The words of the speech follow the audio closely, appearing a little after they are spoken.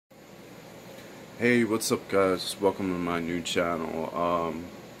Hey, what's up guys? Welcome to my new channel.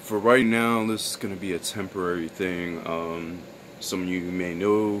 For right now, this is going to be a temporary thing. Some of you may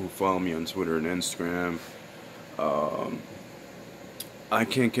know who follow me on Twitter and Instagram. I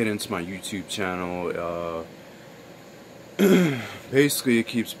can't get into my YouTube channel. Basically, it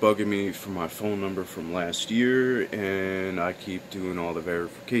keeps bugging me for my phone number from last year, and I keep doing all the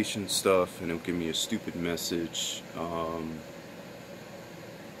verification stuff, and it'll give me a stupid message.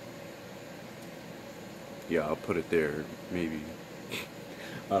 Yeah, I'll put it there, maybe.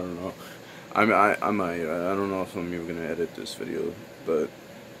 I don't know. I don't know if I'm even gonna edit this video, but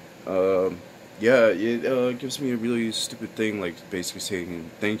yeah, it gives me a really stupid thing, like basically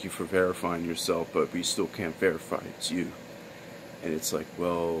saying thank you for verifying yourself, but we still can't verify it's you. And it's like,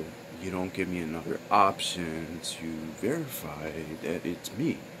 well, you don't give me another option to verify that it's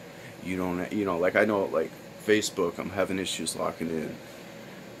me. You don't, like I know, like Facebook, I'm having issues locking in.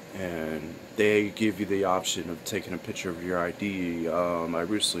 And they give you the option of taking a picture of your ID. I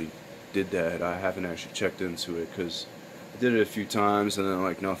recently did that. I haven't actually checked into it because I did it a few times and then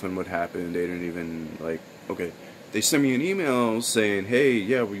like nothing would happen. They didn't even like, okay, they sent me an email saying, hey,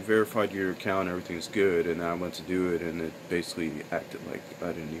 yeah, we verified your account, everything's good, and I went to do it and it basically acted like I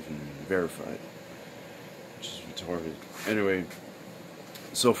didn't even verify it, which is retarded. Anyway,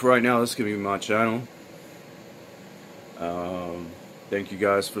 so for right now, this is going to be my channel. Thank you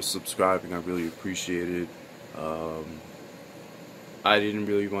guys for subscribing. I really appreciate it. I didn't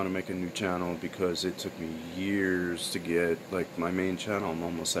really want to make a new channel because it took me years to get, like, my main channel. I'm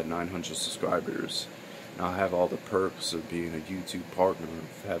almost at 900 subscribers. And I have all the perks of being a YouTube partner,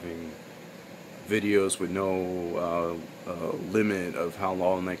 of having videos with no limit of how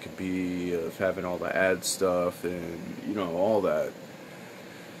long they could be, of having all the ad stuff, and, you know, all that.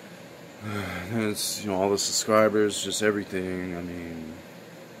 And it's, all the subscribers, just everything. I mean,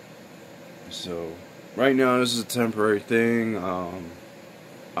 so right now this is a temporary thing.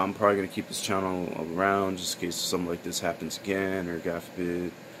 I'm probably gonna keep this channel around just in case something like this happens again, or God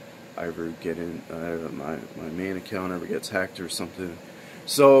forbid I ever get in my main account ever gets hacked or something.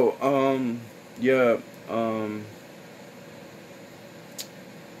 So yeah, I don't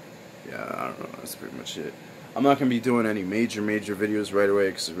know. That's pretty much it. I'm not gonna be doing any major videos right away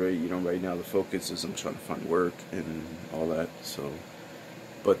because right now the focus is I'm trying to find work and all that. So,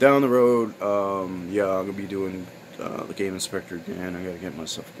 but down the road, yeah, I'm gonna be doing the Game Inspector again. I gotta get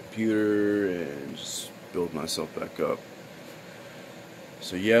myself a computer and just build myself back up.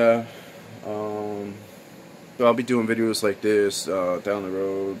 So yeah, I'll be doing videos like this down the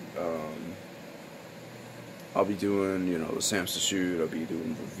road. I'll be doing, the Samster Shoot. I'll be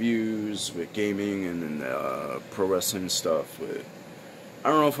doing reviews with gaming and then pro wrestling stuff with. I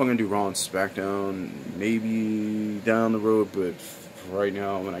don't know if I'm gonna do Raw and SmackDown, maybe down the road, but for right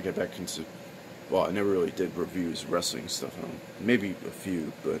now, when I get back into, well, I never really did reviews, wrestling stuff. Maybe a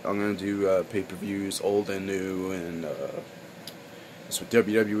few, but I'm gonna do pay-per-views, old and new, and it's with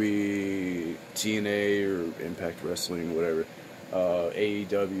WWE, TNA, or Impact Wrestling, whatever,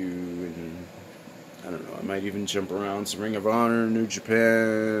 AEW, and I don't know, I might even jump around to Ring of Honor, New Japan,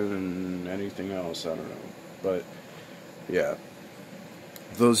 and anything else, I don't know. But, yeah.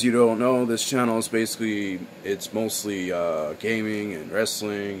 For those of you who don't know, this channel is basically, it's mostly gaming and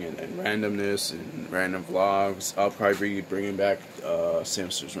wrestling and randomness and random vlogs. I'll probably be bringing back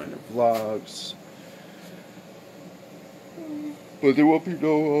Samster's random vlogs. But there won't be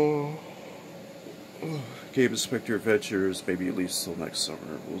no Game Inspector Adventures, maybe at least till next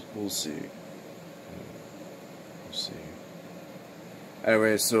summer. We'll see. See.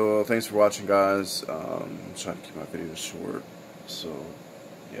 Anyway, so thanks for watching, guys. I'm trying to keep my videos short. So,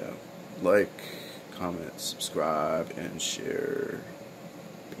 yeah. Like, comment, subscribe, and share.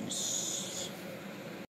 Peace.